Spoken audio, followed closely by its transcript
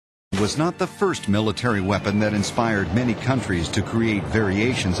was not the first military weapon that inspired many countries to create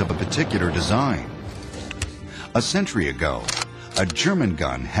variations of a particular design. A century ago, a German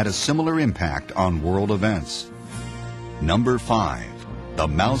gun had a similar impact on world events. Number 5. The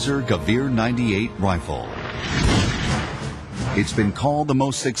Mauser Gewehr 98 rifle. It's been called the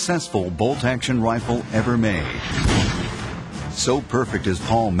most successful bolt-action rifle ever made. So perfect is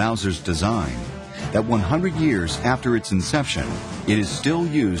Paul Mauser's design that 100 years after its inception, it is still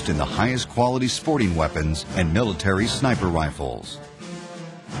used in the highest quality sporting weapons and military sniper rifles.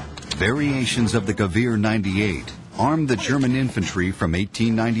 Variations of the Gewehr 98 armed the German infantry from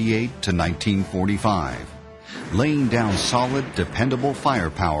 1898 to 1945, laying down solid, dependable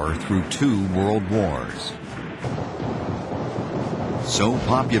firepower through 2 world wars. So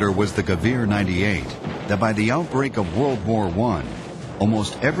popular was the Gewehr 98 that by the outbreak of World War I,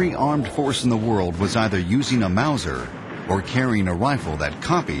 almost every armed force in the world was either using a Mauser or carrying a rifle that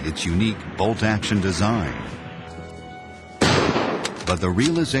copied its unique bolt-action design. But the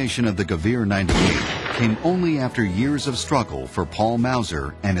realization of the Gewehr 98 came only after years of struggle for Paul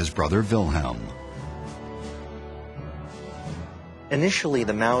Mauser and his brother Wilhelm. Initially,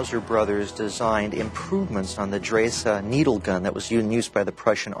 the Mauser brothers designed improvements on the Dresa needle gun that was used by the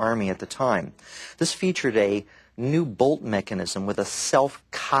Prussian army at the time. This featured a new bolt mechanism with a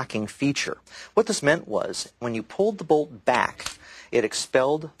self-cocking feature. What this meant was, when you pulled the bolt back, it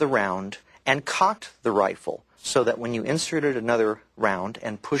expelled the round and cocked the rifle, so that when you inserted another round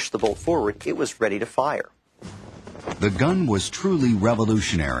and pushed the bolt forward, it was ready to fire. The gun was truly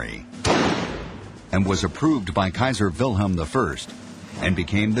revolutionary and was approved by Kaiser Wilhelm I and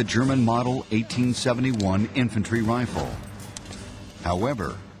became the German Model 1871 infantry rifle.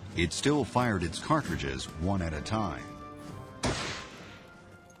 However, it still fired its cartridges one at a time.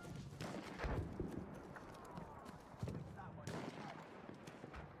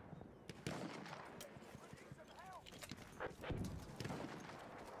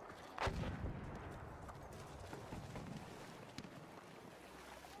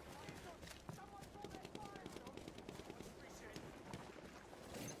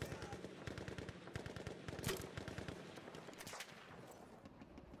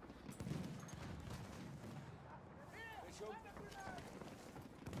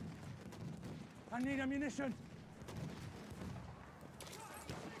 I need ammunition.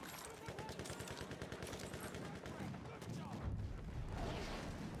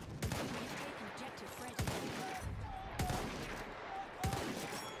 Objective ready.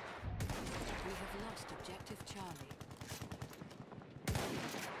 We have lost objective Charlie.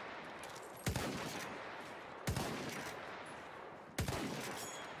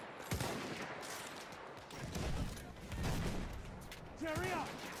 Hurry up!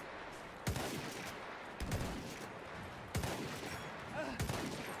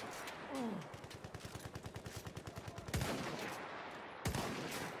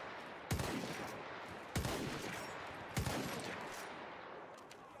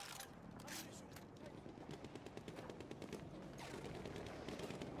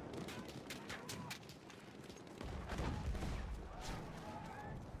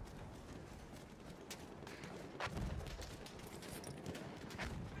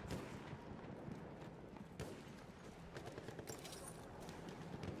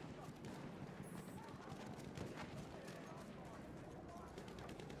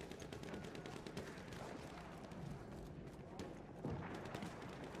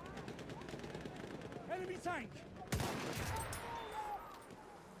 Enemy tank!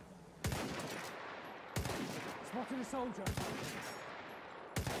 Spotted a soldier.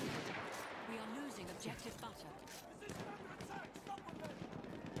 We are losing objective butter.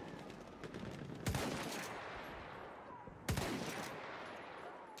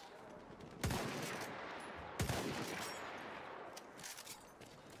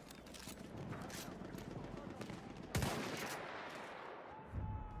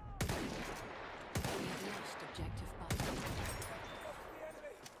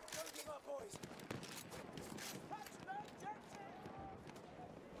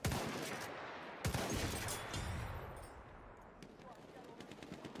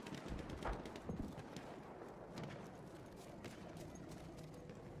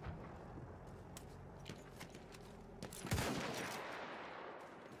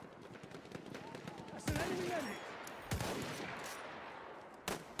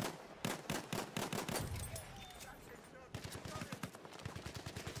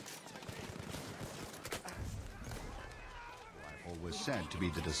 Was said to be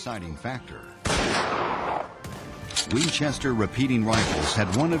the deciding factor. Winchester repeating rifles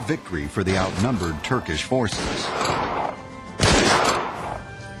had won a victory for the outnumbered Turkish forces.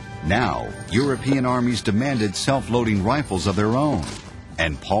 Now, European armies demanded self-loading rifles of their own,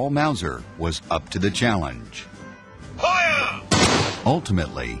 and Paul Mauser was up to the challenge. Fire!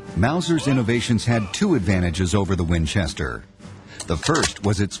 Ultimately, Mauser's innovations had two advantages over the Winchester. The first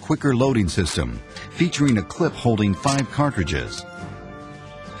was its quicker loading system, featuring a clip holding 5 cartridges.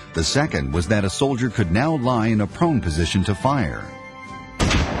 The second was that a soldier could now lie in a prone position to fire.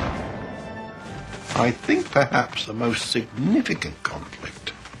 I think perhaps the most significant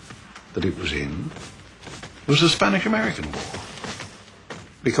conflict that it was in was the Spanish-American War,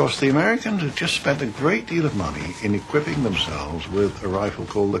 because the Americans had just spent a great deal of money in equipping themselves with a rifle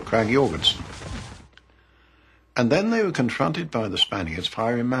called the Krag-Jorgensen. And then they were confronted by the Spaniards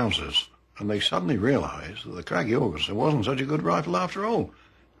firing Mausers, and they suddenly realized that the Krag-Jorgensen wasn't such a good rifle after all.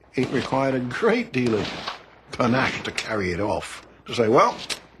 It required a great deal of panache to carry it off, to say, well,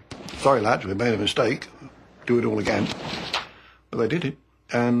 sorry lads, we made a mistake, do it all again. But they did it,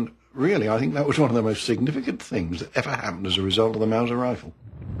 and really I think that was one of the most significant things that ever happened as a result of the Mauser rifle.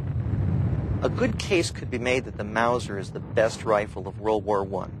 A good case could be made that the Mauser is the best rifle of World War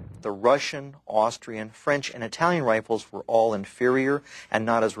I. The Russian, Austrian, French, and Italian rifles were all inferior and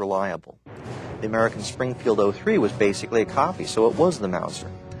not as reliable. The American Springfield 03 was basically a copy, so it was the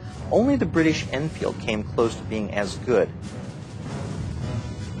Mauser. Only the British Enfield came close to being as good.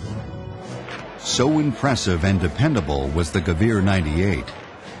 So impressive and dependable was the Gewehr 98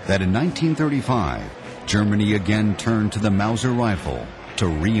 that in 1935, Germany again turned to the Mauser rifle to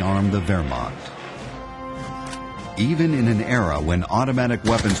rearm the Wehrmacht. Even in an era when automatic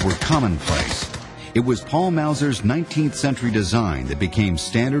weapons were commonplace, it was Paul Mauser's 19th century design that became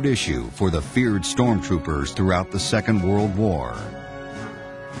standard issue for the feared stormtroopers throughout the Second World War.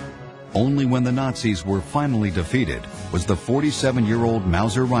 Only when the Nazis were finally defeated was the 47-year-old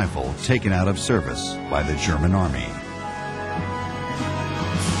Mauser rifle taken out of service by the German army.